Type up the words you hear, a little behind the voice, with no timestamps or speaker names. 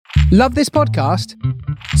Love this podcast?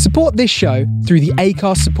 Support this show through the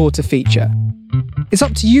Acast supporter feature. It's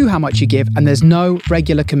up to you how much you give, and there's no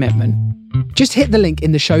regular commitment. Just hit the link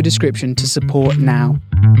in the show description to support now.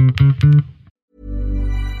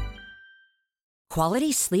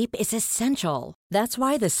 Quality sleep is essential. That's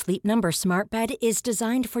why the Sleep Number Smart Bed is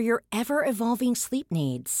designed for your ever-evolving sleep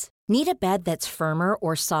needs. Need a bed that's firmer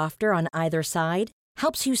or softer on either side?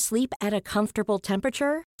 Helps you sleep at a comfortable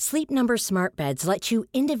temperature? Sleep Number Smart Beds let you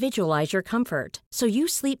individualize your comfort, so you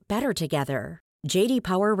sleep better together. J.D.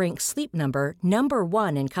 Power ranks Sleep Number number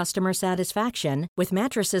 1 in customer satisfaction with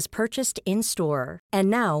mattresses purchased in-store. And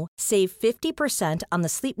now, save 50% on the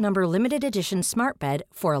Sleep Number Limited Edition Smart Bed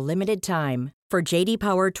for a limited time. For J.D.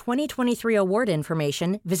 Power 2023 award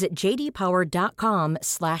information, visit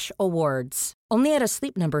jdpower.com/awards. Only at a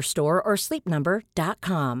Sleep Number store or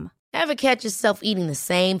sleepnumber.com. Ever catch yourself eating the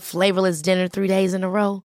same flavorless dinner 3 days in a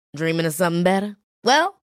row? Dreaming of something better?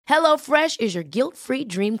 Well, HelloFresh is your guilt-free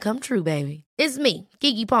dream come true, baby. It's me,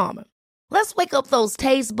 Keke Palmer. Let's wake up those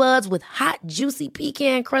taste buds with hot, juicy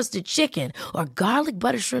pecan-crusted chicken or garlic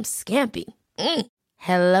butter shrimp scampi.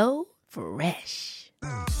 Hello Fresh.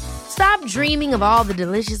 Stop dreaming of all the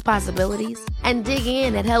delicious possibilities and dig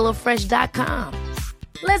in at HelloFresh.com.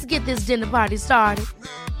 Let's get this dinner party started.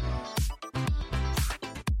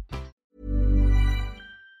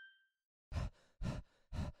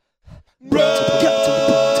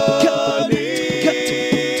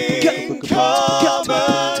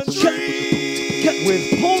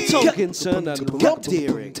 With Paul Tomkinson and Rob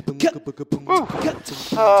Deering.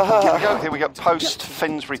 Here we go. Post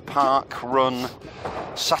Finsbury Park run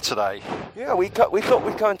Saturday. Yeah, we thought we'd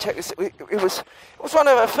go and check this. It was one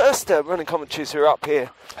of our first running commentaries who were up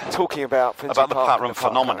here talking about Finsbury the Park park run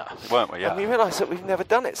phenomena, weren't we? Yeah. And we realised that we've never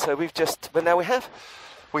done it, so but now we have.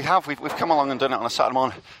 We've come along and done it on a Saturday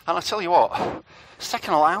morning, and I tell you what, it's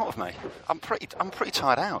taken a lot out of me. I'm pretty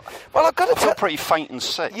tired out. Well, I've got to I feel pretty faint and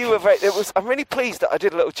sick. You were I'm really pleased that I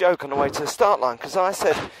did a little joke on the way to the start line, because we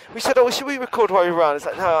said, should we record while we run? It's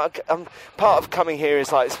like, no, I'm part of coming here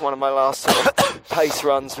is like, it's one of my last sort of pace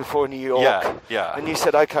runs before New York. Yeah. And you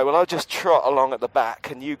said, okay, well, I'll just trot along at the back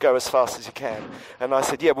and you go as fast as you can. And I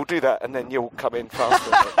said, yeah, we'll do that, and then you'll come in faster.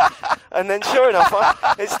 And then sure enough,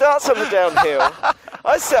 it starts on the downhill.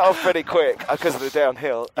 I set off pretty quick because of the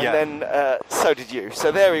downhill, and then so did you.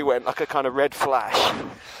 So there he went, like a kind of red flash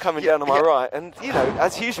coming down on my right. And,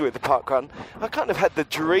 as usual with the park run, I kind of had the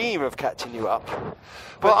dream of catching you up.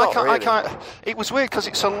 Well, I can't. It was weird because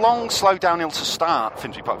it's a long, slow downhill to start,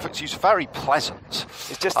 Finsbury Park. It's very pleasant.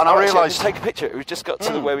 It's just, and I realised. Take a picture. We just got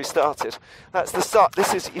to where we started. That's the start.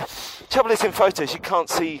 Trouble is, in photos you can't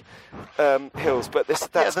see hills, but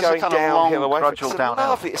that's going downhill away. Gradual downhill.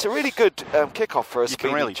 Lovely. It's a really good kick-off for a speedy You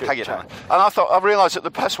can really peg it down. And I realised that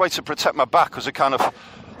the best way to protect my back was a kind of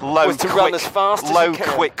run as fast as you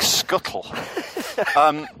can. quick scuttle.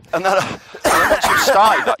 And then once you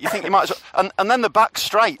started that, you think you might as well. And then the back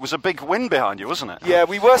straight was a big win behind you, wasn't it? Yeah,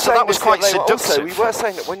 we were saying that was quite seductive. Also, we were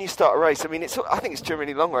saying that when you start a race, I think it's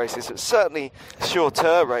generally long races, but certainly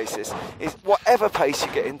shorter races, is whatever pace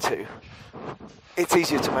you get into, it's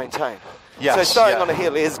easier to maintain. Yes, so starting on a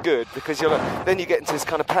hill is good because then you get into this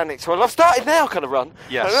kind of panic. So I've started now kind of run.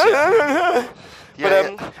 Yes.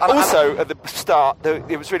 Also, at the start,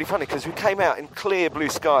 it was really funny because we came out in clear blue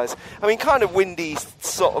skies. Kind of windy,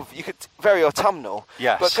 sort of, very autumnal,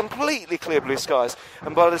 but completely clear blue skies.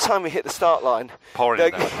 And by the time we hit the start line,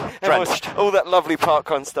 pouring drenched. All that lovely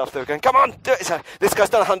parkrun stuff, they were going, come on, do it. So this guy's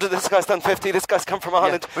done 100, this guy's done 50, this guy's come from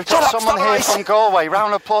 100. We've got someone here from Galway,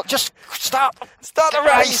 round of applause. Just start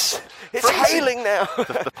the race. It's hailing now.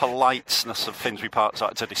 The politeness of Finsbury Park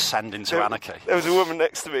started to descend into anarchy. There was a woman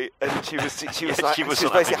next to me, and she was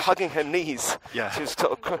basically hugging her knees. Yeah. She was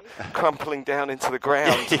sort of crumpling down into the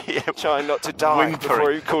ground, trying not to die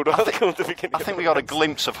before he called the beginning. I think we got a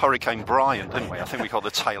glimpse of Hurricane Brian, didn't we? I think we got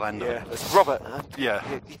the tail end of it. Yeah, it's Robert. Yeah.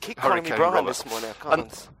 You keep calling me Brian Robert. this morning.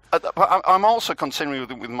 I'm also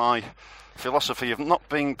continuing with my philosophy of not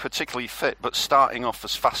being particularly fit, but starting off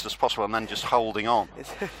as fast as possible and then just holding on.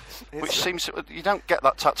 Which seems you don't get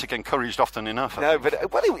that tactic encouraged often enough. No, but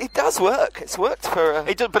it does work. It's worked for.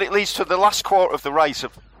 It does, but it leads to the last quarter of the race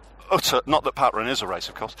of utter. Not that parkrun is a race,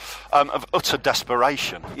 of course. Of utter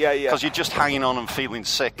desperation. Yeah. Because you're just hanging on and feeling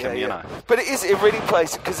sick, you know. But it really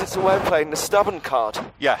plays because it's a way of playing the stubborn card.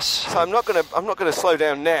 Yes. So I'm not gonna slow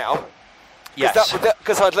down now. Yes.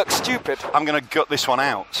 Because I'd look stupid. I'm going to gut this one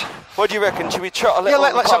out. What do you reckon? Should we trot a little?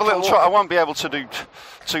 Yeah, let's have a little trot. I won't be able to do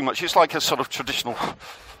too much. It's like a sort of traditional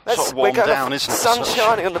sort of warmed down, isn't it? Sun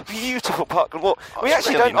shining on the beautiful Parkland Walk. Oh, we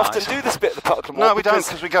actually really don't often nice. do this bit of the Parkland Walk. No, we don't,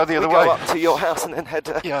 because we go the other we way. go up to your house and then head.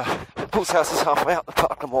 Paul's house is halfway up the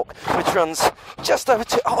Parkland Walk, which runs just over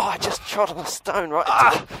to. Oh, I just trod on a stone right.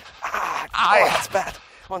 That's bad.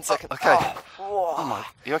 1 second. Okay. Oh my.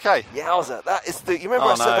 You okay? Yowza, that is the. You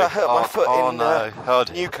remember I said I hurt my foot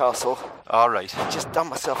in Newcastle? All right. Just done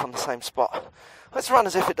myself on the same spot. Let's run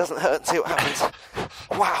as if it doesn't hurt and see what happens.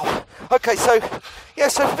 Wow. Okay, so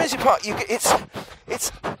Finsbury Park,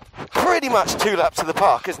 it's pretty much 2 laps of the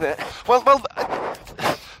park, isn't it? Well,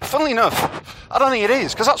 funnily enough, I don't think it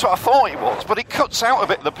is, because that's what I thought it was, but it cuts out a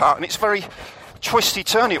bit of the park, and it's very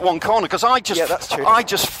twisty-turny at one corner, because that's true. I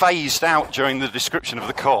just phased out during the description of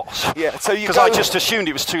the course. Yeah, so you because I just assumed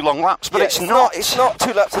it was 2 long laps, but it's not. It's not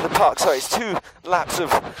 2 laps of the park, sorry, it's 2 laps of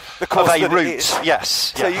the course of a that route, it is.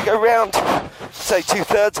 yes. So you go round, say,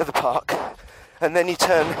 2/3 of the park, and then you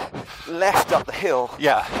turn left up the hill.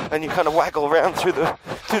 Yeah. And you kind of waggle around through the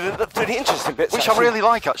interesting bits. Which actually. I really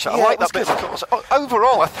like, actually. Yeah, I like that bit of the course.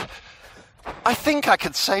 Overall, I think I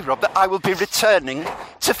could say, Rob, that I will be returning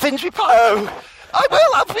to Finsbury Park. Oh. I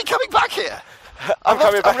will. I'll be coming back here.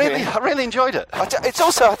 I really enjoyed it. It's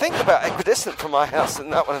also, I think, about equidistant from my house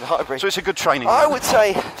and that one in Highbury. So it's a good training. I would say,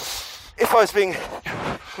 if I was being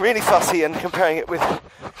really fussy and comparing it with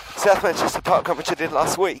South Manchester Parkrun, which I did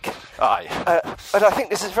last week. Aye. And I think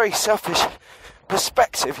this is a very selfish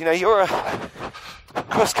perspective. You know, you're a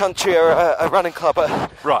cross-country or a running club.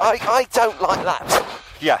 Right. I don't like laps.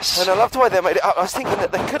 Yes. And I love the way they made it up. I was thinking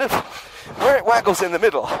that they could have, where it waggles in the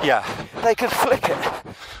middle, they could flick it.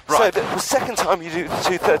 Right. So that the second time you do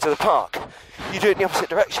 2/3 of the park, you do it in the opposite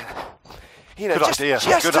direction. You know, good idea.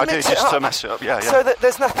 Good idea, just to mess it up. Yeah. So that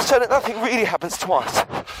that nothing really happens twice.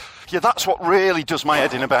 Yeah, that's what really does my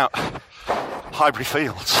head in about Highbury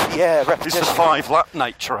Fields. Yeah, repetition. It's the 5-lap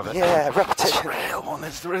nature of it. Yeah, repetition. It's a real one.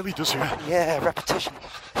 It really does. Yeah, repetition.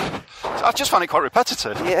 I just find it quite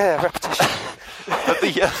repetitive. Yeah, repetition.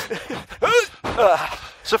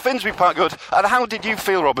 So Finsbury Park, good. And how did you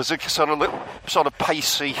feel, Rob, as a sort of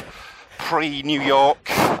pacey pre-New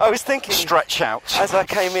York? I was thinking stretch out as I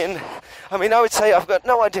came in. I mean, I would say I've got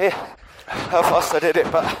no idea how fast I did it,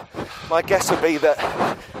 but my guess would be that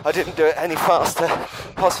I didn't do it any faster,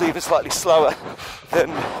 possibly even slightly slower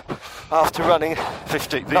than after running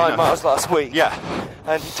 9 miles last week. Yeah.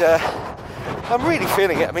 And I'm really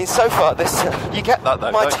feeling it. I mean, so far this you get that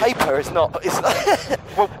though. My taper is not.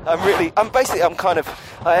 Well, I'm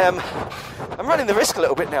running the risk a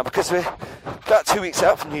little bit now because we're about 2 weeks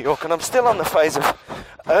out from New York, and I'm still on the phase of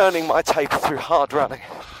earning my taper through hard running.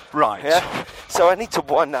 Right. Yeah. So I need to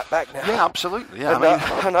wind that back now. Yeah, absolutely. Yeah.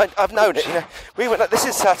 And I've known it. You know, we went. This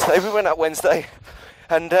is Saturday. We went out Wednesday,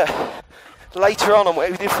 and later on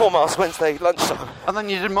we did 4 miles Wednesday lunchtime. And then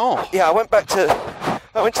you did more. Yeah, I went to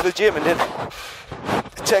the gym and did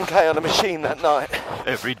 10k on a machine that night.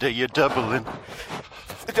 Every day you're doubling.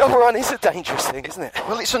 The double run is a dangerous thing, isn't it?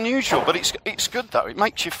 Well, it's unusual, but it's good though. It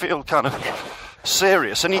makes you feel kind of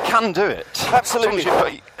serious, and you can do it. Absolutely.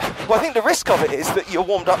 Well, I think the risk of it is that you're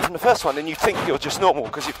warmed up from the first one and you think you're just normal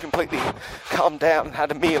because you've completely calmed down and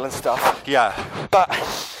had a meal and stuff. Yeah. But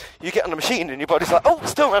you get on the machine and your body's like, oh,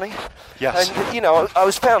 still running. Yes. And, you know, I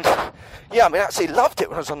absolutely loved it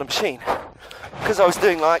when I was on the machine because I was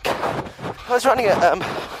doing running at,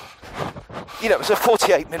 it was a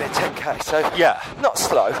 48-minute 10k, so not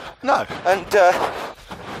slow. No. And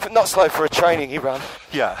not slow for a training run.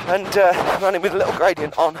 Yeah. And running with a little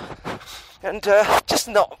gradient on. And just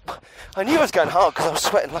not... I knew I was going hard because I was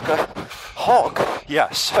sweating like a hog.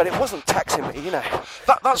 Yes. But it wasn't taxing me, you know.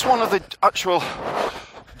 That's one of the actual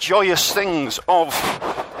joyous things of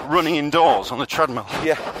running indoors on the treadmill.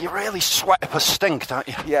 Yeah. You really sweat up a stink, don't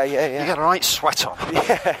you? Yeah. You get a right sweat on.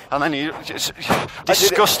 Yeah. And then you just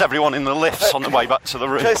disgust everyone in the lifts on the way back to the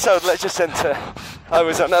room. Clissold Leisure Centre. I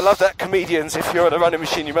love that comedians, if you're on a running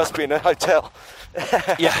machine, you must be in a hotel.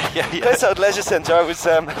 Yeah. Clissold Leisure Centre, I was...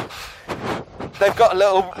 they've got a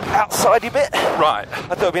little outsidey bit. Right.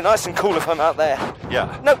 I thought it'd be nice and cool if I'm out there.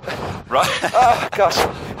 Yeah. Nope. Right. Oh, gosh.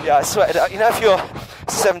 Yeah, I sweated out. You know, if you're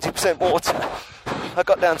 70% water, I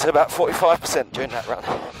got down to about 45% during that run.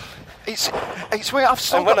 It's weird.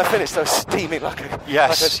 And when I finished, I was steaming like a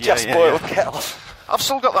just boiled kettle. I've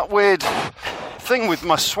still got that weird thing with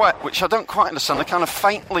my sweat, which I don't quite understand. I kind of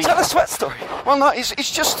faintly... Tell a sweat story. Well, no,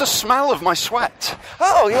 it's just the smell of my sweat.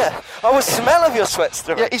 Oh, yeah. Oh, the smell of your sweat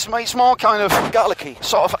story. Yeah, it's more kind of... garlicky.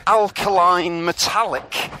 Sort of alkaline,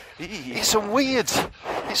 metallic. It's a weird...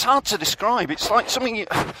 It's hard to describe. It's like something you...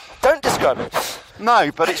 Don't describe it. No,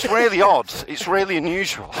 but it's really odd. It's really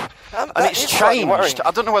unusual. And it's changed.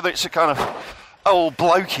 I don't know whether it's a kind of old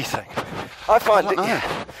blokey thing. I find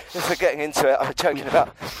if we're getting into it, I'm joking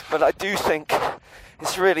about. But I do think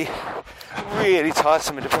it's really, really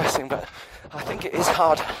tiresome and depressing. But I think it is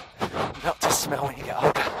hard not to smell when you get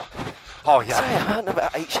older. Oh yeah. So I'm earning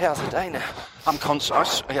about 8 showers a day now. I'm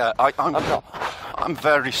not. I'm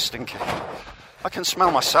very stinky. I can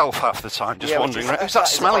smell myself half the time, just wondering, who's that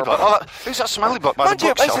smelly bloke? Who's that smelly bloke by the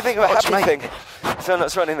bookshelf? It makes you think of a happy thing. So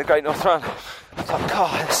that's running the Great North Run. I was like,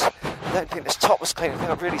 God, I don't think this top was clean. I think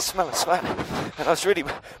I really smell a sweat. And I was really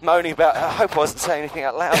moaning about it. I hope I wasn't saying anything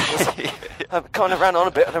out loud. I kind of ran on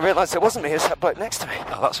a bit and I realised it wasn't me, it was that bloke next to me.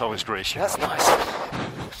 Oh, that's always gracious. That's nice.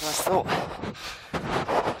 Nice thought.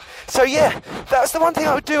 So yeah, that's the one thing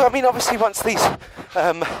I would do. I mean, obviously once these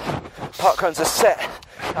parkruns are set,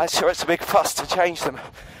 I'm sure it's a big fuss to change them.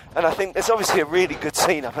 And I think there's obviously a really good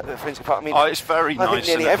scene up at the Finsbury Park. I mean, it's very nice. I think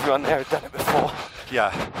nearly everyone there had done it before.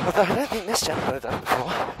 Yeah. Although I don't think this gentleman had done it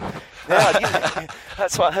before. Yeah,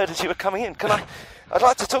 that's what I heard as you were coming in. I'd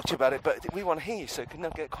like to talk to you about it, but we want to hear you, so can I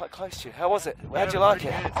get quite close to you? How was it? How'd you like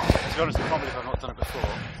it? To be honest, I can't believe I've not done it before.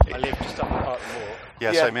 I live just up Parkland Walk.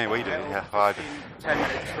 Yeah, same here, we do. Yeah, I do. 10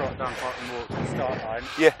 minutes trot down Parkland Walk to the start line.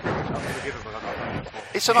 Yeah. Unforgivable, I've not done it before.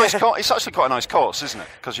 It's a nice it's actually quite a nice course, isn't it?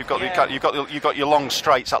 Because you've got your long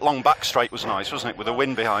straights. That long back straight was nice, wasn't it? With the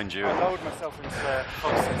wind behind you. I lowered myself into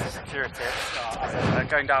false sense of security at the start.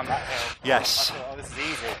 Going down that hill. Yes. I thought, this is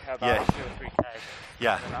easy. About 2 or 3 k's.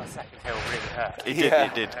 Yeah. And that second hill really hurt.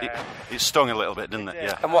 It did. It stung a little bit, didn't it?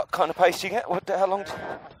 Yeah. And what kind of pace do you get? How long?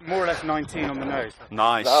 More or less 19 on the nose.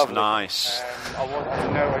 Nice, Lovely. Nice. I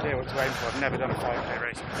had no idea what to aim for. I've never done a 5k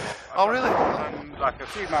race before. Oh, really? I've done like a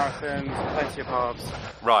few marathons, plenty of halves.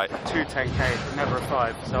 Right. 2 10Ks, but never a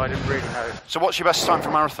 5, so I didn't really know. So what's your best time for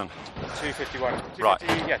marathon? 2:51. Right.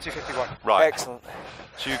 Yeah, 2:51. Right. Excellent.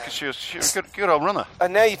 So you're a good old runner.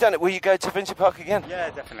 And now you've done it, will you go to Finsbury Park again?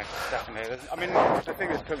 Yeah, definitely. I mean, the thing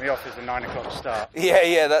that's put me off is the 9 o'clock start.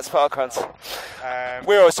 Yeah, that's parkruns.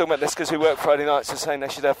 We're always talking about this because we work Friday nights, so saying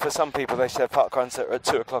for some people they should have parkruns that are at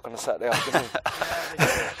 2 o'clock on a Saturday afternoon.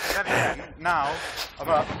 Now, I'm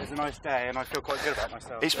up, it's a nice day and I feel quite good about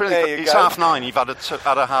myself. It's brilliant. It's 9:30, you've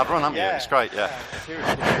had a hard run, haven't you? It's great, yeah.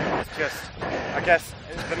 Seriously, it's just, I guess,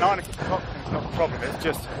 the 9 o'clock thing's not the problem, it's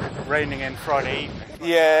just raining in Friday evening.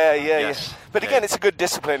 Yeah. But again, it's a good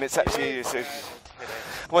discipline. It's actually.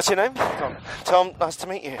 What's your name? Tom, nice to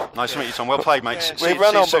meet you. Nice to meet you, Tom. Well played, mate. We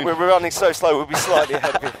run on, but we're running so slow. We'll be slightly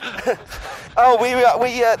ahead of you.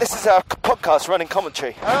 This is our podcast, running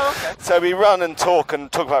commentary. Oh, okay. So we run and talk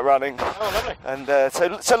about running. Oh, lovely. And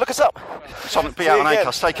so look us up. Tom, be out on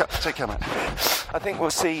Acast. Take care, mate. I think we'll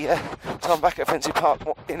see Tom back at Finsbury Park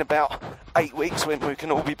in about 8 weeks when we can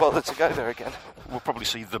all be bothered to go there again. We'll probably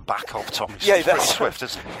see the back of Tom. Yeah, that's pretty swift,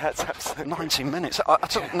 isn't it? That's absolutely 90 minutes. I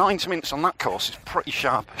took 90 minutes on that course. It's pretty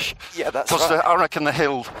sharpish. Yeah, that's right. right. I reckon the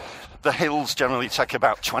hills generally take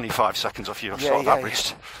about 25 seconds off your sort of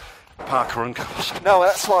average park run course. No,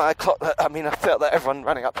 that's why I clocked that. I mean, I felt that everyone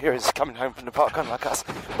running up here is coming home from the park run like us,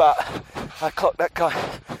 but I clocked that guy.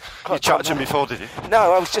 You chatted to him before, did you?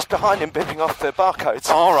 No, I was just behind him bipping off the barcodes.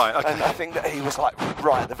 Oh, right, okay. And I think that he was like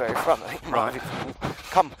right at the very front. I think he might Right. have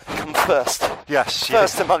come first. Yes.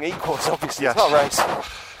 First among equals, obviously. Yes. It's not a race.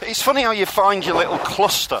 It's funny how you find your little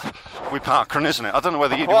cluster with parkrun, isn't it? I don't know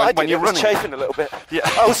whether you do when you're running. Chafing a little bit. Yeah.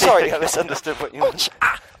 Oh, sorry, I misunderstood what you meant.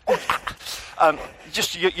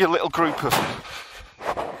 Just your little group of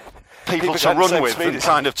people to going the run same with speed and as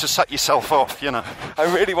kind of to set yourself off, you know. I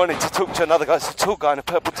really wanted to talk to another guy, it's a tall guy in a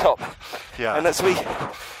purple top. Yeah. And as we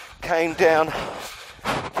came down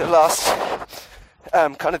the last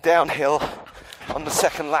kind of downhill on the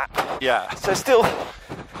second lap. Yeah. So still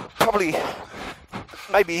probably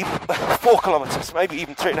maybe 4 kilometres, maybe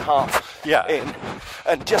even 3.5 in.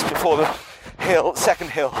 And just before the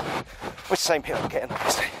second hill, which same hill again,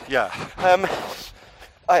 obviously. Yeah.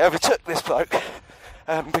 I overtook this bloke,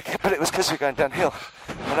 but it was because we were going downhill.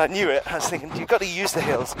 And I knew it. I was thinking, you've got to use the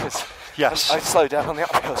hills because I slow down on the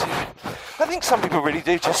uphills. I think some people really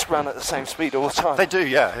do just run at the same speed all the time. They do,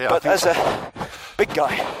 yeah. But as a big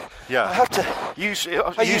guy, I have to use my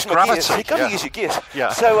gravity. gears. You've got to use your gears.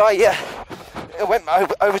 Yeah. So I went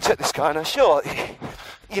overtook this guy, and I'm sure,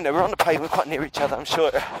 we're on the pavement quite near each other. I'm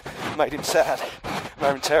sure it made him sad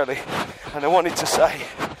momentarily, and I wanted to say,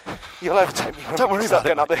 you'll overtake me when Don't worry about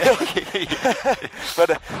going up the hill. But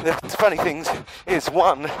the funny thing is,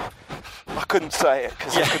 one, I couldn't say it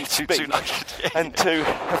because I couldn't speak. And two,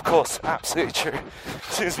 of course, absolutely true.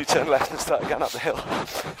 As soon as we turned left and started going up the hill,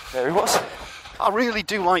 there he was. I really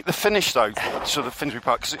do like the finish though, sort of Finsbury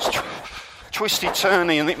Park, because it's twisty,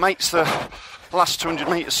 turny, and it makes the last 200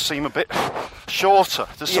 metres seem a bit shorter.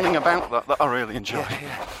 There's something about that I really enjoy.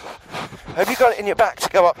 Yeah. Have you got it in your back to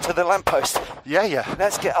go up to the lamppost? Yeah.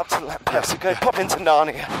 Let's get up to the lamppost. Yeah, Pop into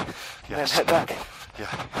Narnia, and then head back. Yeah.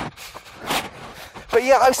 But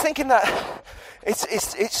yeah, I was thinking that it's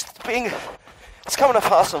coming up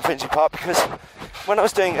fast on Finchley Park, because when I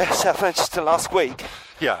was doing South Manchester last week,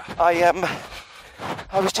 I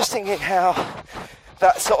was just thinking how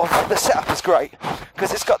that sort of the setup is great,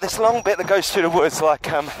 because it's got this long bit that goes through the woods, like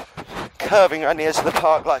curving around the edge of the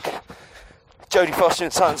park, like Jodie Foster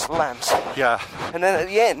in Silence of the Lambs. Yeah. And then at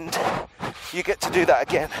the end, you get to do that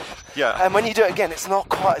again. Yeah. And when you do it again, it's not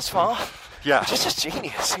quite as far. Yeah. Which is just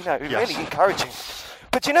genius, really encouraging.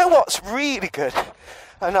 But you know what's really good,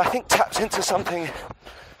 and I think taps into something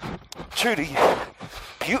truly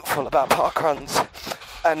beautiful about parkruns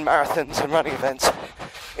and marathons and running events,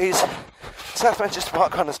 is South Manchester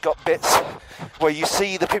Parkrun has got bits where you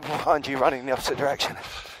see the people behind you running in the opposite direction.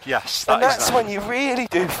 Yes, and that's when you really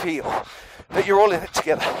do feel that you're all in it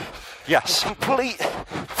together. Yes. A complete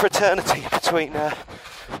fraternity between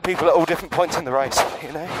people at all different points in the race,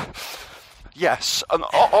 Yes, and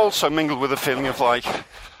also mingled with a feeling of like,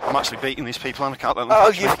 I'm actually beating these people and I can't let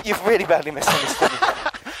them catch me. You've really badly misunderstood me.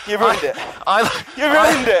 You ruined it. You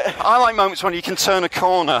ruined it. I like moments when you can turn a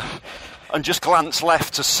corner and just glance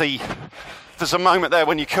left to see. There's a moment there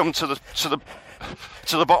when you come to the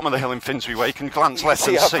bottom of the hill in Finsbury where you can glance left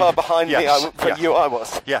and see how far behind me I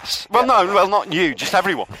was. Yes. Well, no, not you, just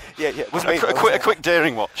everyone. Yeah. It was me. A quick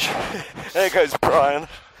daring watch. There goes Brian.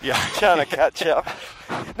 Yeah. Trying to catch up.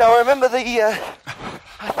 Now I remember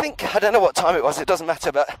I don't know what time it was, it doesn't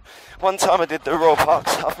matter, but one time I did the Royal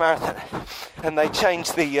Parks Half Marathon and they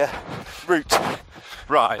changed the route.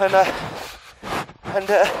 Right. And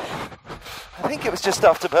I think it was just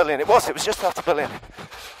after Berlin. It was just after Berlin.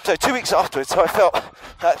 So 2 weeks afterwards, so I felt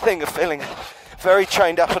that thing of feeling very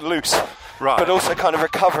trained up and loose. Right. But also kind of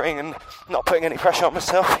recovering and not putting any pressure on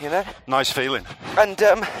myself, Nice feeling. And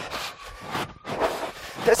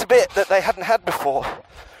there's a bit that they hadn't had before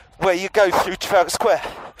where you go through Trafalgar Square.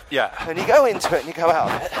 Yeah. And you go into it and you go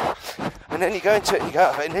out of it. And then you go into it and you go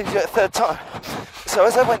out of it, and then you do it a third time. So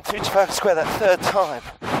as I went through Trafalgar Square that third time,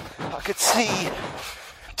 I could see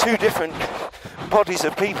two different bodies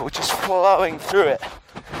of people just flowing through it.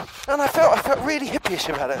 And I felt really hippie-ish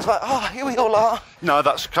about it. It's like, here we all are. No,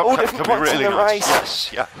 that's all different points really in the nice. race.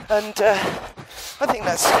 Yes, yeah. And I think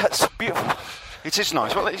that's beautiful. It is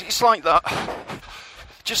nice. Well, it's like that.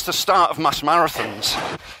 Just the start of mass marathons,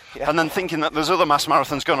 and then thinking that there's other mass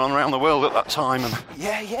marathons going on around the world at that time, and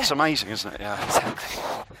it's amazing, isn't it? Yeah, exactly.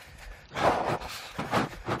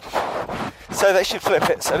 So they should flip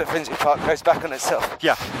it so that Finsbury Park goes back on itself.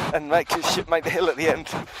 Yeah, and make the hill at the end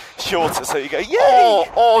shorter, so you go yay!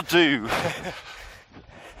 Or do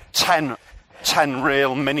 10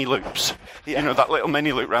 real mini loops. Yeah. That little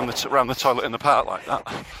mini loop round the toilet in the park like that.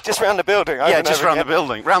 Just round the building. Just round the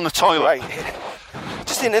building, round the toilet. Right.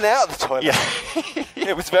 Just in and out of the toilet. Yeah.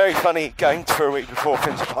 It was very funny going for a week before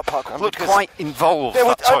Finsbury Park Run. Looked quite involved,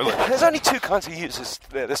 that toilet. There's only two kinds of users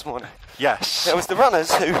there this morning. Yes. There was the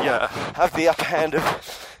runners who have the upper hand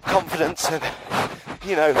of confidence and,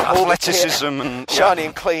 athleticism and shiny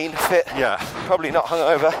and clean, fit. Yeah. Probably not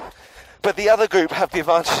hungover. But the other group have the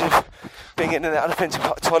advantage of being in and out of Finsbury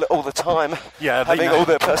Park toilet all the time. Yeah, having all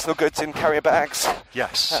their personal goods in carrier bags.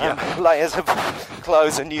 Yes. Layers of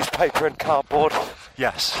clothes and newspaper and cardboard.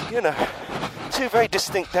 Yes. Two very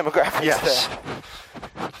distinct demographics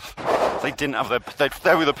there. They didn't have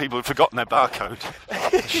they were the people who'd forgotten their barcode.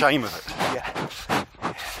 The shame of it. Yeah.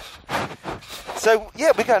 So,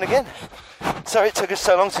 we're going again. Sorry it took us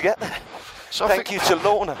so long to get there. So thank you to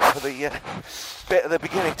Lorna for the bit at the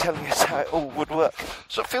beginning telling us how it all would work.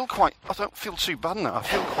 So I don't feel too bad now. I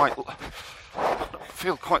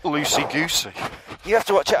feel quite loosey-goosey. You have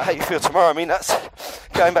to watch out how you feel tomorrow. I mean, that's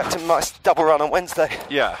going back to my double run on Wednesday.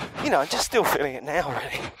 Yeah. I'm just still feeling it now,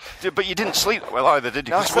 really. But you didn't sleep well either, did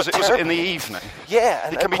you? No, was it in the evening? Yeah.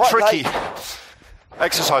 And it can be tricky.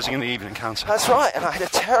 Exercising in the evening, can't it? That's right, and I had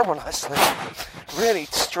a terrible night's sleep. Really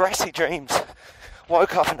stressy dreams.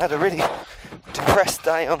 Woke up and had a really depressed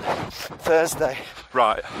day on Thursday.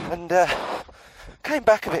 Right. And came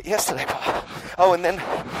back a bit yesterday. And then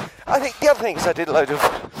I think the other thing is I did a load of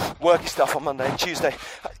worky stuff on Monday and Tuesday.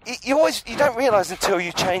 You don't realise until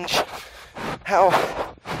you change how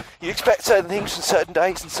you expect certain things from certain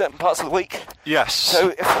days and certain parts of the week. Yes.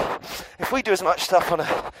 So if we do as much stuff on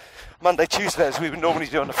a Monday, Tuesday as we would normally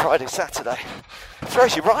do on a Friday, Saturday, it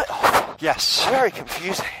throws you right off. Yes. Very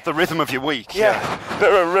confusing. The rhythm of your week. Yeah.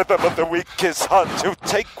 The rhythm of the week is hard to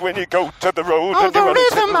take when you go to the road. Oh, and the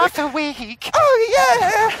rhythm of the week. Oh,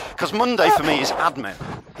 yeah. Because Monday for me is admin.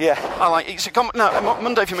 Yeah.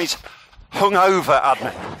 Monday for me is hungover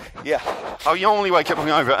admin. Yeah. I normally wake up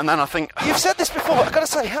hungover, and then I think... You've said this before, but I've got to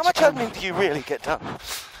say, how much admin do you really get done?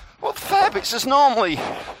 Well, fair bits is normally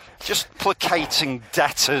just placating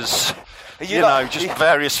debtors,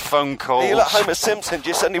 various phone calls. Are you like Homer Simpson, do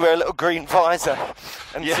you suddenly wear a little green visor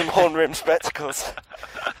and some horn-rimmed spectacles?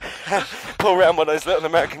 Pull around one of those little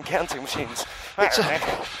American counting machines. It's a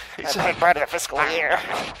big part of the fiscal year.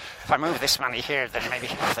 If I move this money here, then maybe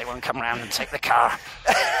they won't come round and take the car.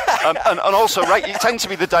 and also, it tends to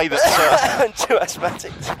be the day that... I'm too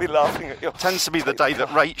asthmatic to be laughing at you. Tends to be the day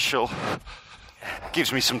that Rachel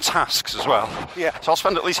gives me some tasks as well. Yeah. So I'll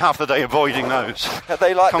spend at least half the day avoiding those. Are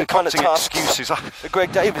they like the kind of concocting tasks excuses. that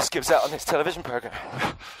Greg Davis gives out on his television programme?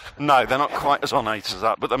 No, they're not quite as ornate as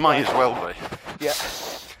that, but they may as well be. Yeah.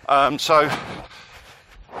 So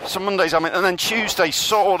Mondays I'm in, and then Tuesday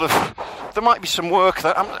there might be some work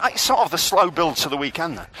that it's sort of the slow build to the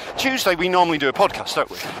weekend then. Tuesday we normally do a podcast, don't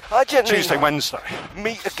we? I generally Tuesday, Wednesday.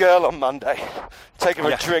 meet a girl on Monday, take her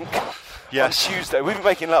a drink. Yes. On Tuesday, we've been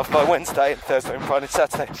making love by Wednesday and Thursday and Friday and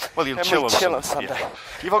Saturday. Well, you'll and chill on Sunday. Yeah.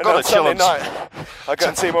 You've all got to chill on Sunday night. I go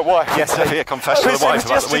and see my wife. Yes, I hear confess to the wife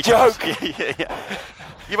about the weekend. Joke. Yeah.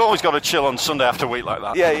 You've always got to chill on Sunday after a week like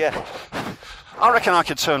that. Yeah. I reckon I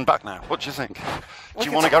could turn back now. What do you think? Do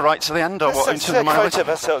you want to go right to the end, or what? Let's take a photo of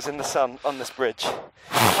ourselves in the sun on this bridge.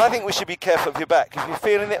 I think we should be careful of your back. If you're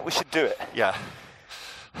feeling it, we should do it. Yeah.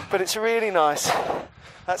 But it's really nice.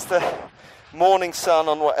 That's the morning sun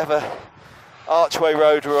on whatever archway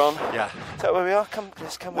road we're on. Yeah. Is that where we are? Come.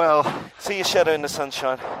 Well, see your shadow in the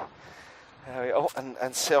sunshine. There we go. And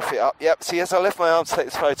selfie up. Yep. See, as I lift my arm to take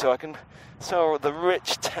this photo, I can smell the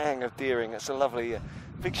rich tang of Deering. It's a lovely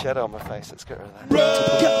big shadow on my face. Let's get rid of that.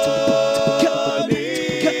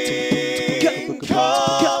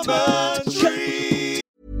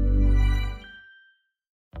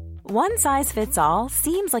 One size fits all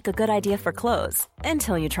seems like a good idea for clothes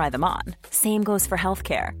until you try them on. Same goes for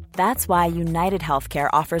healthcare. That's why United Healthcare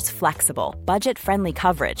offers flexible, budget-friendly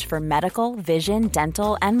coverage for medical, vision,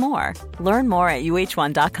 dental, and more. Learn more at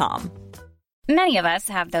uh1.com. Many of us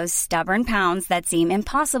have those stubborn pounds that seem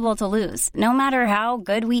impossible to lose, no matter how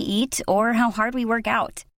good we eat or how hard we work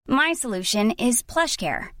out. My solution is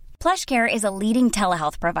PlushCare. PlushCare is a leading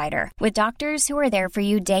telehealth provider with doctors who are there for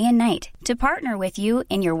you day and night to partner with you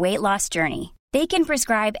in your weight loss journey. They can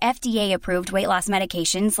prescribe FDA-approved weight loss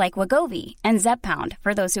medications like Wegovy and Zepbound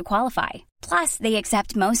for those who qualify. Plus, they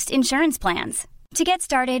accept most insurance plans. To get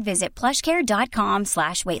started, visit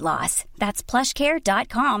plushcare.com/weightloss. That's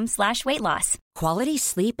plushcare.com/weightloss. Quality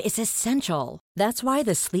sleep is essential. That's why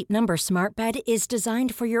the Sleep Number Smart Bed is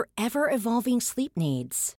designed for your ever-evolving sleep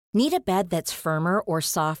needs. Need a bed that's firmer or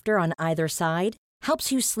softer on either side?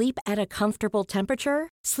 Helps you sleep at a comfortable temperature?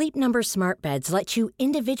 Sleep Number Smart Beds let you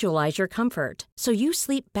individualize your comfort, so you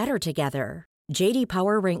sleep better together. J.D.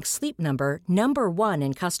 Power ranks Sleep Number #1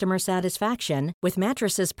 in customer satisfaction with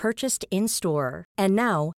mattresses purchased in-store. And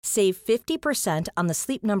now, save 50% on the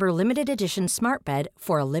Sleep Number Limited Edition Smart Bed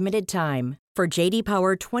for a limited time. For J.D.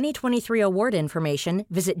 Power 2023 award information,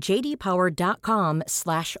 visit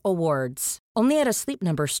jdpower.com/awards. Only at a Sleep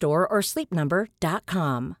Number store or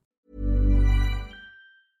sleepnumber.com.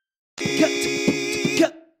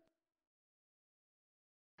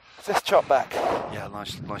 Let's chop back. Yeah,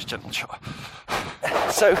 nice gentle chop.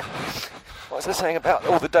 So, what was I saying about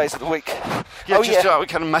all the days of the week? Yeah, we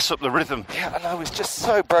kind of mess up the rhythm. Yeah, and I was just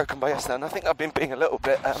so broken by yesterday, and I think I've been being a little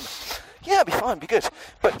bit, it'll be fine, be good.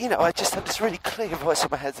 But, I just had this really clear voice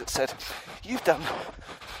in my head that said, you've done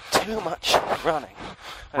too much running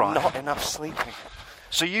and not enough sleeping.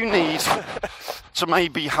 So you need to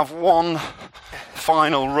maybe have one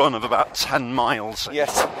final run of about 10 miles.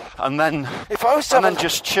 Yes. And then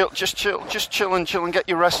just chill and get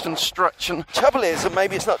your rest and stretch. And trouble is, and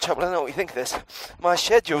maybe it's not trouble, I don't know what you think of this, my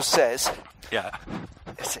schedule says... Yeah.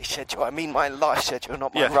 I say schedule, I mean my life schedule,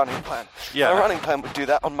 not my running plan. Yeah. My running plan would do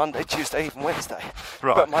that on Monday, Tuesday, even Wednesday.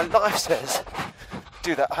 Right. But my life says,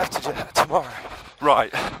 I have to do that tomorrow.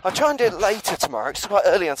 Right. I'll try and do it later tomorrow. It's quite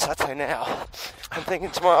early on Saturday now. I'm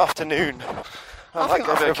thinking tomorrow afternoon. I might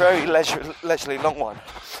go for a very leisurely long one.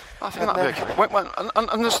 I think that'd be okay.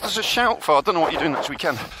 And there's a shout for, I don't know what you're doing next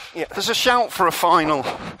weekend. Yeah. There's a shout for a final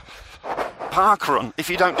park run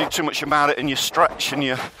if you don't do too much about it and you stretch and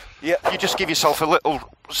you just give yourself a little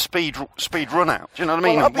speed run out. Do you know what I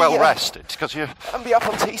mean? Well, And well rested, because you. I'll be up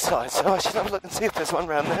on Teesside, so I should have a look and see if there's one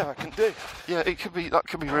round there I can do. Yeah, that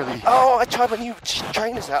could be really. Oh, I tried my new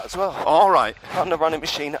trainers out as well. All right. On the running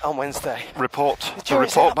machine on Wednesday. Report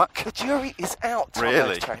back. The jury is out. Really? On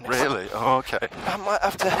those trainers. Really? Oh, okay. I might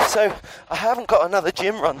have to. So I haven't got another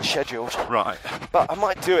gym run scheduled. Right. But I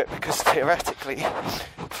might do it because theoretically,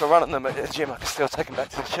 for running them at the gym, I can still take them back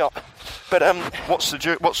to the shop. But what's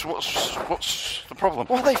the problem?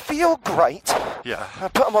 Well, they feel great. Yeah. I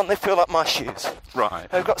put them on, they feel like my shoes. Right.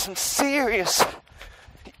 They've got some serious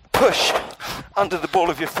push under the ball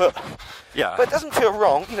of your foot. Yeah. But it doesn't feel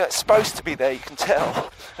wrong. You know, it's supposed to be there, you can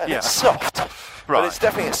tell. And it's soft. Right. But it's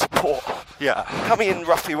definitely a support. Yeah. Coming in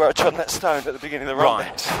roughly where I trod that stone at the beginning of the run.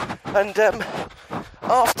 Right. And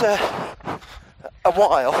after a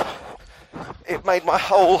while, it made my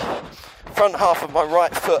whole front half of my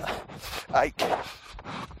right foot ache.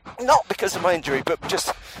 Not because of my injury, but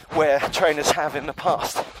just where trainers have in the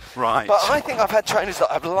past. Right. But I think I've had trainers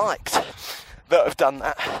that I've liked that have done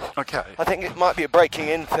that. Okay. I think it might be a breaking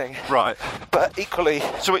in thing. Right. But equally...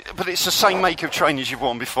 But it's the same make of trainers you've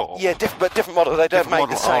worn before? Yeah, but different model. They don't make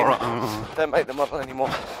the same. Right. Don't make the model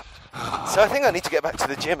anymore. So I think I need to get back to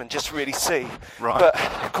the gym and just really see. Right. But,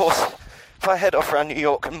 of course, if I head off around New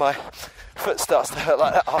York and my foot starts to hurt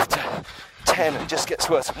like that after 10 and just gets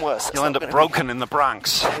worse and worse. You'll end up broken in the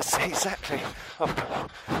Bronx. Yes, exactly.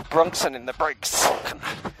 Bronxing in the bricks.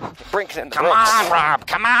 Brinking in the Come bricks. on, Rob,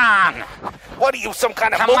 come on! What are you, some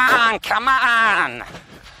kind of Come on!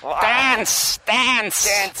 Dance!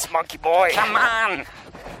 Dance, monkey boy! Come on!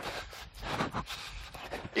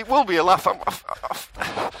 It will be a laugh.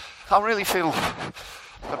 I really feel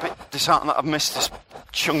a bit disheartened that I've missed this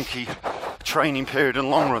chunky training period and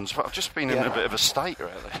long runs, but I've just been in a bit of a state,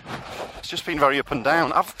 really. It's just been very up and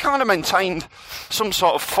down. I've kind of maintained some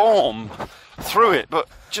sort of form through it, but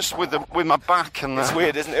just with my back and it's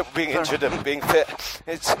weird, isn't it? Being injured and being fit.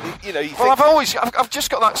 It's I've just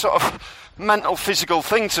got that sort of mental, physical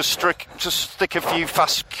thing to stick a few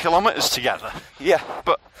fast kilometres together. Yeah.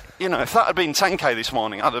 But if that had been 10k this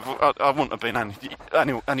morning, I wouldn't have been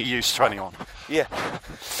any use to anyone. Yeah.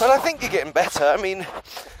 But I think you're getting better. I mean,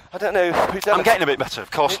 I don't know. I'm getting a bit better,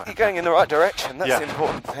 of course. You're going in the right direction. That's the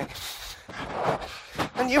important thing.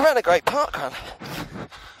 And you ran a great park run.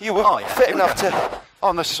 You were fit enough to...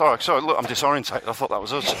 Oh, no, sorry, look, I'm disorientated. I thought that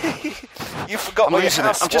was us. You forgot where your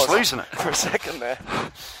house I'm just was losing it. for a second there.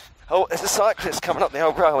 Oh, there's a cyclist coming up the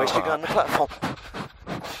old railway. Should go on the platform.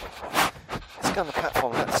 Let's go on the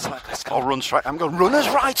platform. Let the cyclist go. I'll run straight. I'm going runner's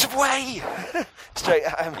right of way. Straight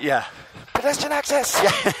at him. Yeah. Pedestrian access.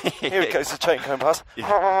 Yeah. Here it goes, the train going past.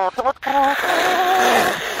 Yeah.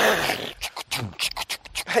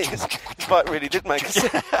 Hey, his bike really did make us.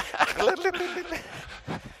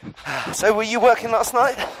 So were you working last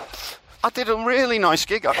night? I did a really nice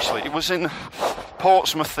gig, actually. It was in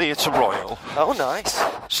Portsmouth Theatre Royal. Oh, nice.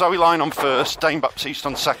 Zoe Lyon on first, Dane Baptiste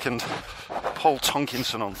on second, Paul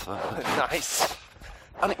Tonkinson on third. Nice.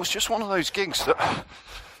 And it was just one of those gigs that...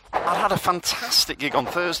 I had a fantastic gig on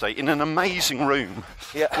Thursday in an amazing room,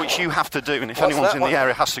 which you have to do, and if anyone's in the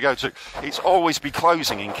area has to go to. It's Always Be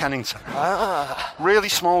Closing in Kennington. Ah. Really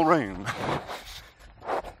small room.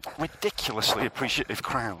 Ridiculously appreciative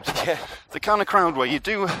crowd. Yeah. The kind of crowd where you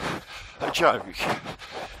do a joke,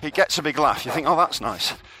 it gets a big laugh, you think, oh, that's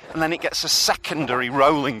nice. And then it gets a secondary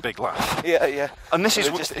rolling big laugh. Yeah, yeah. And this is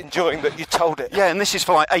just enjoying that you told it. Yeah, and this is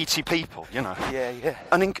for like 80 people, Yeah, yeah.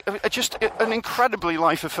 And just an incredibly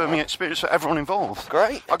life-affirming experience for everyone involved.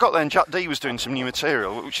 Great. I got there and Jack D was doing some new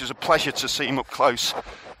material, which is a pleasure to see him up close.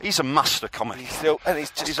 He's a master comic. He's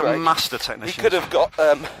a master technician. He could have got...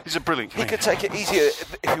 he's a brilliant comedian. He could take it easier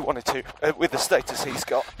if he wanted to, with the status he's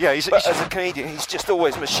got. Yeah, as a comedian, he's just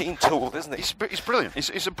always machine-tooled, isn't he? He's brilliant.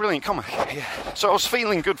 He's a brilliant comic. Yeah. So I was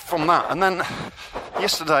feeling good from that. And then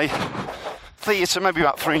yesterday, theatre, maybe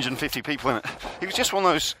about 350 people in it. It was just one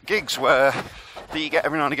of those gigs where... that you get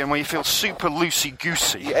every now and again where you feel super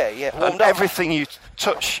loosey-goosey. Yeah, yeah. And everything you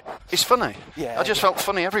touch is funny. Yeah. I just felt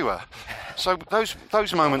funny everywhere. So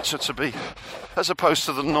those moments are to be, as opposed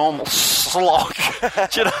to the normal slog.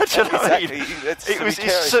 do you know exactly. what I mean?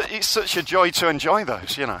 It's such a joy to enjoy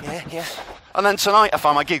those, Yeah, yeah. And then tonight I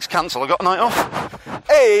find my gig's cancelled. I got a night off.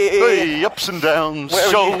 Hey, ups and downs.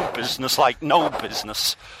 Show business like no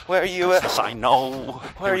business. Where are you? Yes, I know.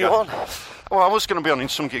 Where are you on? Well, I was going to be on in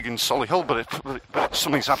some gig in Solihull, but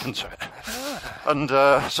something's happened to it. And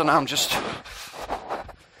so now I'm just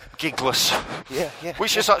gigless. Yeah, yeah.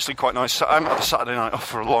 Which is actually quite nice. I'm had a Saturday night off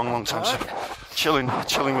for a long, long time. So chilling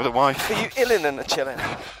with the wife. Are you ill in and a chilling?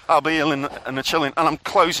 I'll be ill in and a chilling. And I'm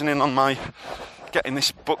closing in on my getting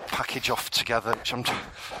this book package off together, which I'll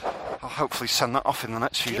hopefully send that off in the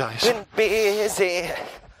next few days. Been busy.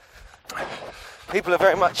 People are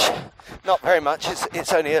very much, not very much,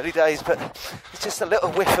 it's only early days, but it's just a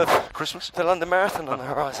little whiff of Christmas, the London Marathon on the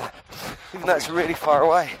horizon, even though it's really far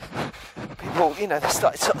away. People, they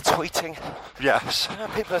started sort of tweeting. Yes.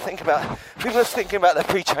 People are thinking about their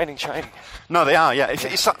pre-training training. No, they are, yeah.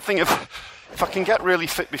 It's that thing of, if I can get really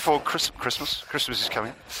fit before Christmas is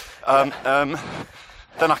coming, then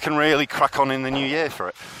I can really crack on in the new year for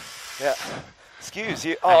it. Yeah. Excuse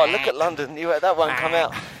you. Oh, look at London. You had that one come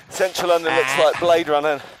out. Central London looks like Blade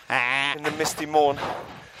Runner in the misty morn.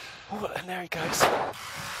 Oh, and there he goes.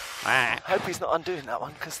 Hope he's not undoing that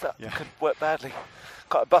one, because that could work badly.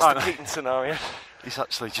 Quite a Buster Keaton scenario. He's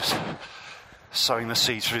actually just sowing the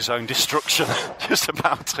seeds for his own destruction, just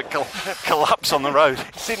about to collapse on the road.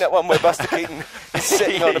 You've seen that one where Buster Keaton is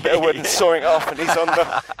sitting on a bit of wood and sawing it off, and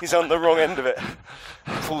he's on the wrong end of it.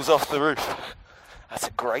 Falls off the roof. That's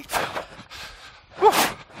a great film.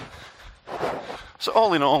 So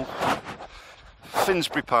all in all,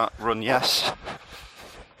 Finsbury Park run, yes.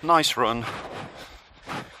 Nice run.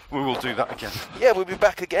 We will do that again. Yeah, we'll be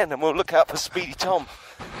back again, and we'll look out for Speedy Tom.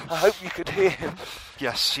 I hope you could hear him.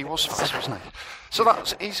 Yes, he was fast, wasn't he? So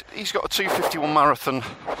he's got a 2:51 marathon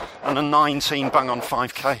and a 19 bang on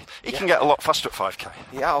 5k. He can get a lot faster at 5k.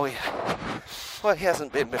 Yeah, oh yeah. Well, he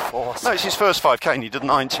hasn't been before. So. No, it's his first 5k, and he did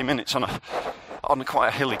 90 minutes on quite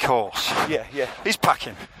a hilly course. Yeah. He's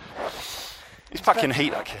packing. He's packing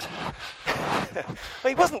heat, that kid. Well,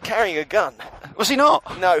 he wasn't carrying a gun. Was he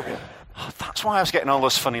not? No. Oh, that's why I was getting all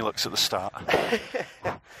those funny looks at the start.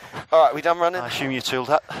 All right, we done running? I assume you tooled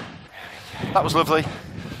that. That was lovely.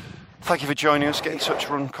 Thank you for joining us. Get in touch,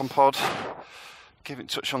 Run Compod. Get in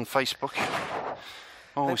touch on Facebook.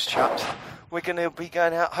 Always chat. We're going to be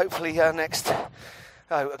going out, hopefully, next...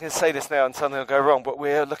 Oh, I'm going to say this now and something will go wrong, but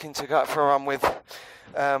we're looking to go out for a run with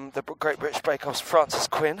the Great British Bake Off's Francis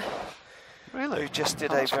Quinn. Really? Who just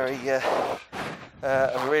did a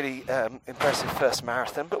really impressive first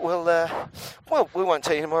marathon. But we won't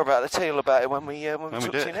tell you more about it. Tell you all about it when we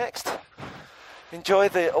talk to you next. Enjoy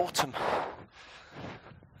the autumn.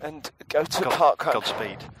 And go to Park Home.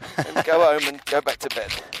 Godspeed. And go home and go back to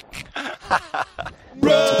bed.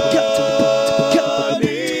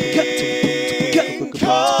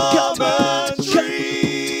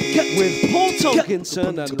 With Paul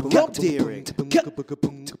Tomkinson and Rob Deering.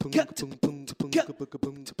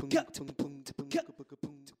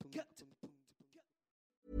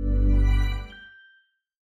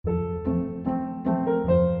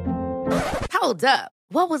 Hold up.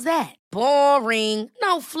 What was that? Boring.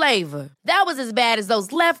 No flavor. That was as bad as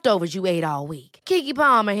those leftovers you ate all week. Keke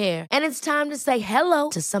Palmer here, and it's time to say hello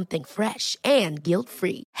to something fresh and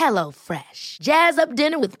guilt-free. Hello Fresh. Jazz up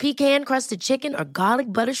dinner with pecan-crusted chicken or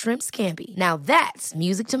garlic butter shrimp scampi. Now that's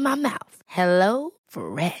music to my mouth. Hello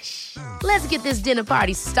Fresh. Let's get this dinner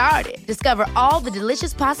party started. Discover all the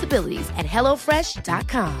delicious possibilities at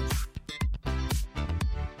HelloFresh.com.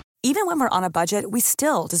 Even when we're on a budget, we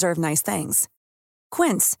still deserve nice things.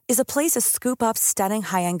 Quince is a place to scoop up stunning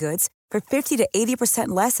high-end goods for 50 to 80%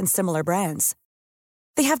 less than similar brands.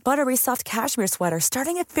 They have buttery soft cashmere sweaters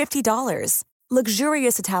starting at $50,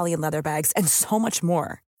 luxurious Italian leather bags, and so much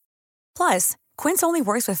more. Plus, Quince only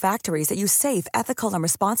works with factories that use safe, ethical, and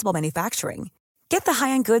responsible manufacturing. Get the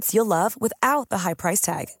high-end goods you'll love without the high price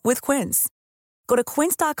tag with Quince. Go to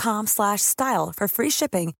quince.com/style for free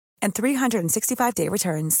shipping and 365-day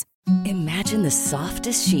returns. Imagine the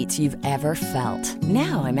softest sheets you've ever felt.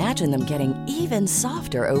 Now imagine them getting even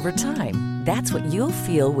softer over time. That's what you'll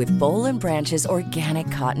feel with Boll & Branch's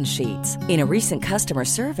organic cotton sheets. In a recent customer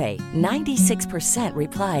survey, 96%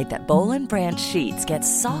 replied that Boll & Branch sheets get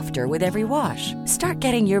softer with every wash. Start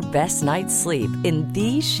getting your best night's sleep in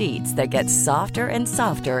these sheets that get softer and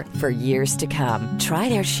softer for years to come. Try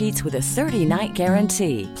their sheets with a 30-night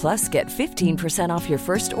guarantee. Plus, get 15% off your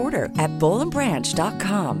first order at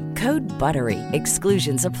bollandbranch.com. Code BUTTERY.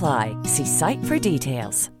 Exclusions apply. See site for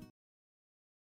details.